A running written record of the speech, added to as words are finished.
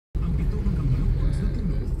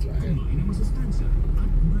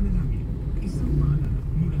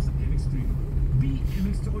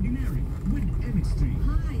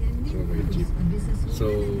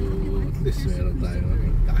least meron tayo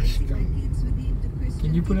dash cam.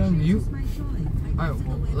 Can you put it on mute? Alright,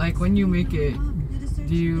 well, like when you make it,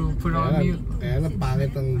 do you put it on mute? Kaya lang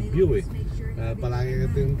pangit ang view eh. Palagi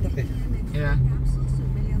ka yung truck eh. Yeah.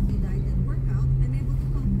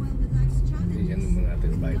 Hindi yan mo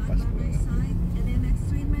natin bypass mo nga.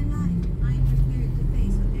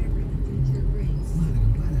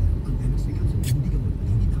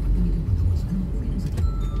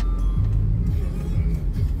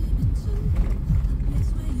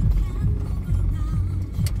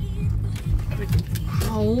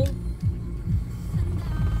 Ow!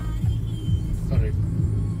 Sorry.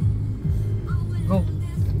 Go.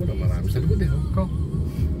 Wala marami sa likod eh. Go.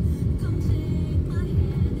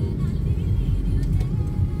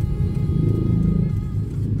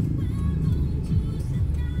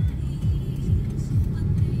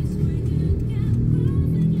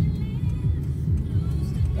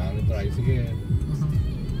 Dami tricycle.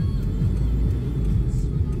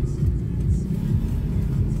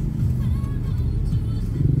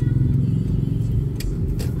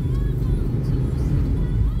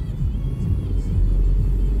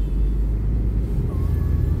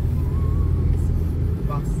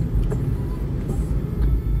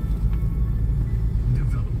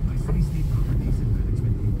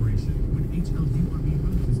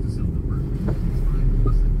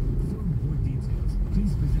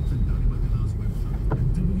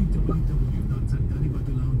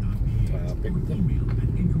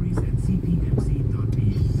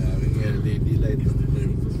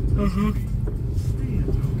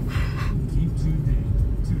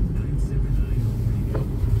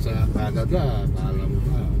 Sa Canada, alam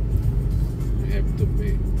ka, you have to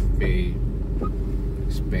pay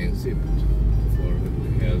expensive for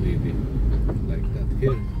LED like that.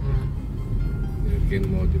 Here, you can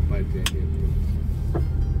modify the LED.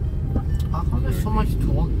 How come there's so much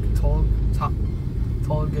tall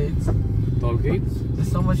gates? Toll gates? There's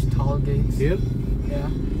so much tall gates. Here? Yeah.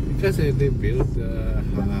 Because they built the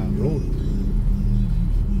road.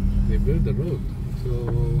 They built the road. So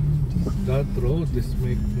that road is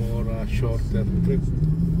make more shorter trip.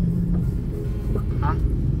 Huh?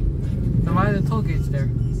 So why are the toll gates there?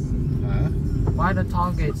 Huh? Why are the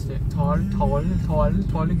toll gates there? Toll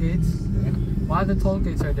gates? Yeah. Why the toll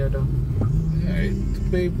gates are there though? Yeah, to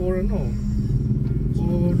pay for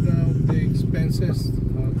for the expenses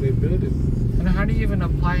they build it. And how do you even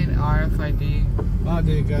apply an RFID?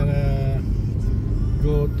 They gotta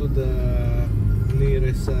go to the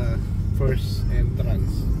nearest first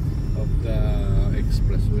entrance of the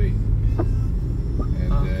expressway,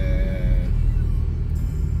 and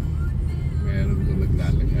meron doon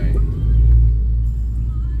naglalagay.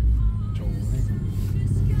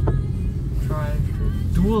 Try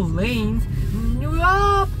dual lanes.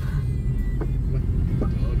 Yup.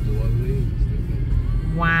 Dual lanes.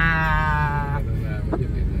 Wow.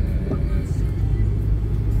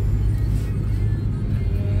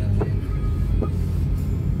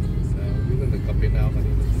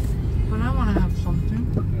 But I want to have something.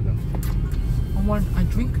 I want a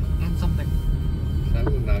drink and something.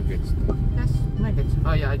 Nuggets. Yes, nuggets.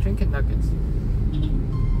 Oh yeah, I drink and nuggets.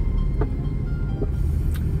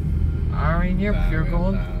 Alright, here, pure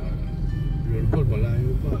gold. Pure gold,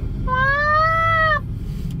 malayo pa.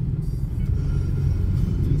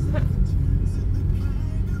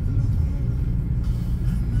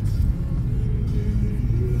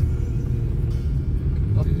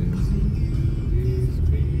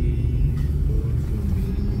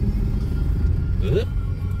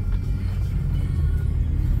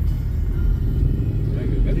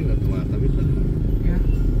 Galing na tumatawid na. Yeah.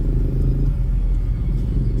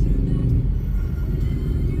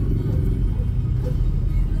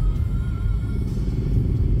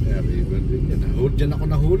 Yeah, river din yan. Diyan ako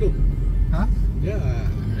nahulog. Huh? Yeah,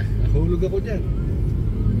 nahulog ako dyan.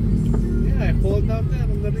 Yeah, I fall down there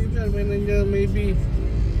on the river when maybe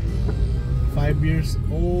 5 years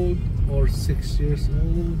old or 6 years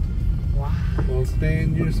old. Wow. Or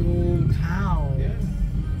 10 years old. How? Yeah.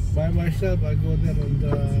 By myself, I go there on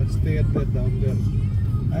the stair there down there.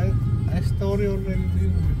 I story already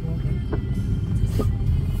before.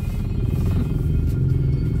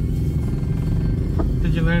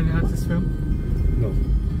 Did you learn how to swim? No.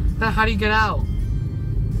 Then how do you get out?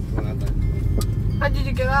 How did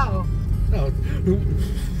you get out? No.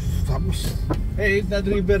 Tapos, that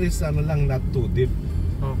river is lang, not too deep.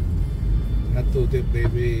 Oh. Not too deep,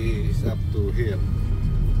 maybe it's up to here.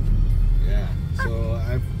 Yeah. So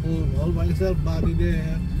I pulled all myself body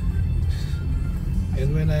there.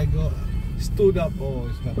 And when I stood up, oh,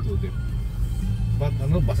 it's not too deep. But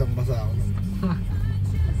basang-basa ako nun.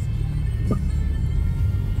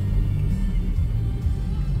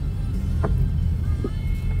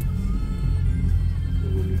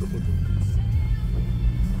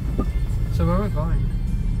 going?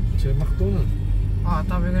 Sa McDonald. Oh, I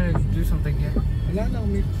thought we were gonna do something here. Wala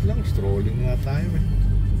lang, strolling nga tayo eh.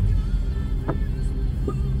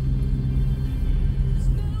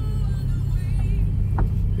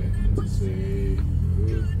 Okay, let's say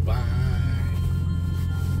goodbye.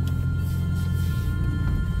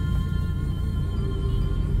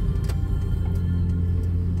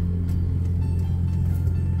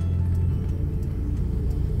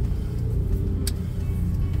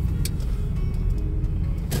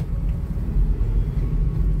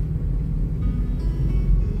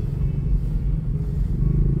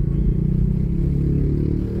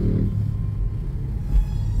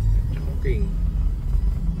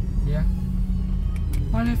 Yeah.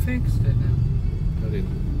 Well, they fixed it now. Alin?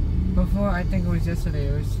 Before, I think it was yesterday.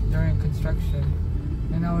 It was during construction,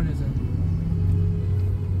 and now it isn't.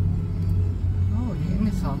 Oh, the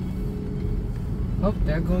English song. Oh,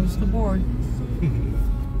 there goes the board.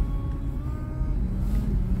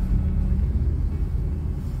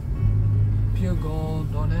 Pure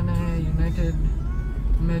Gold, Orani United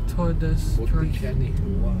Methodist Puti Church. siya ni.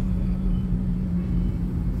 Wow.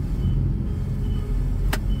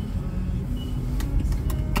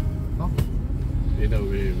 You know,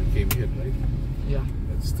 we came here, right? Yeah.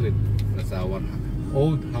 That street. That's our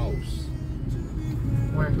old house.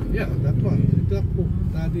 Where? Yeah, that one.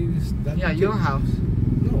 Daddy's. Yeah, your house.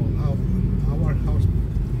 No, our house.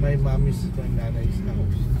 My mommy's, my nana's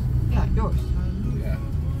house. Yeah, yours. Yeah.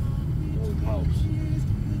 Old house.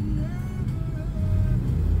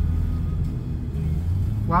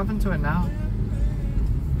 What happened to it now?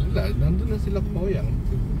 Wala, nandun na sila Poyang.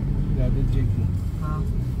 Daddy Jake mo.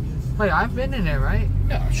 Wait, I've been in it, right?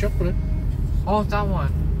 Yeah, syempre. Oh, that one.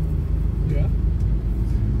 Yeah.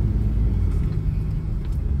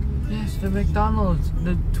 Yes, the McDonald's,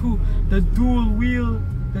 the dual wheel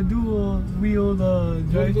Dual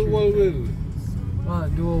drive-thru. wheel.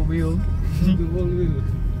 Dual wheel. Dual wheel.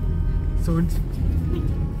 So it's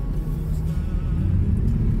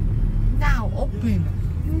now open.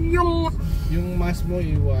 Yung mask mo,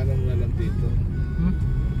 iwanan mo na lang dito. Hmm?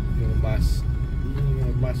 Yung mask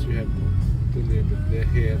you have to leave it there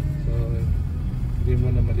here. So, hindi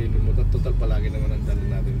mo na malilimutan. Total, palagi naman ang dala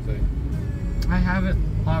natin ito eh. I have it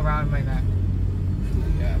all around my neck.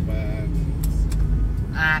 Yeah, but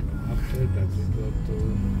Ah. after that, we go to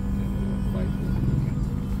fight.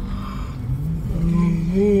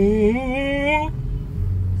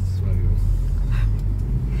 Sorry.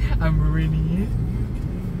 I'm ruining it.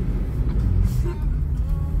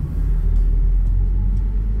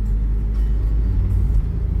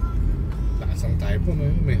 Taasang tayo po,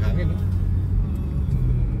 may hangin, no?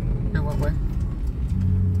 Okay, what way?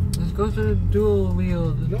 Let's go to the dual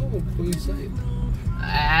wheel. No, go inside.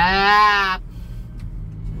 Ah!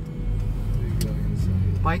 We go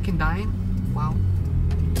inside. Bike and dine? Wow.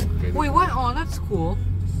 Okay, Wait, what? Oh, that's cool.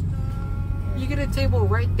 You get a table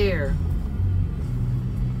right there.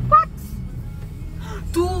 What?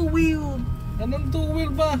 Dual wheel. Anong dual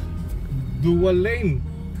wheel ba? Dual lane.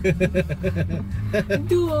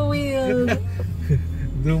 Dual wheel.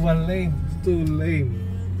 Dual lane. Two lane.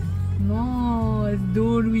 No, it's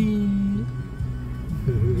dual wheel.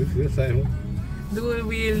 Sabi mo? Dual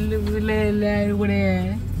wheel.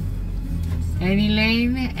 Any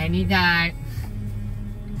lane, any time.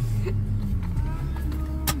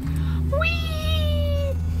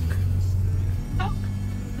 Whee!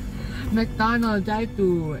 McDonald drive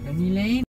to any lane.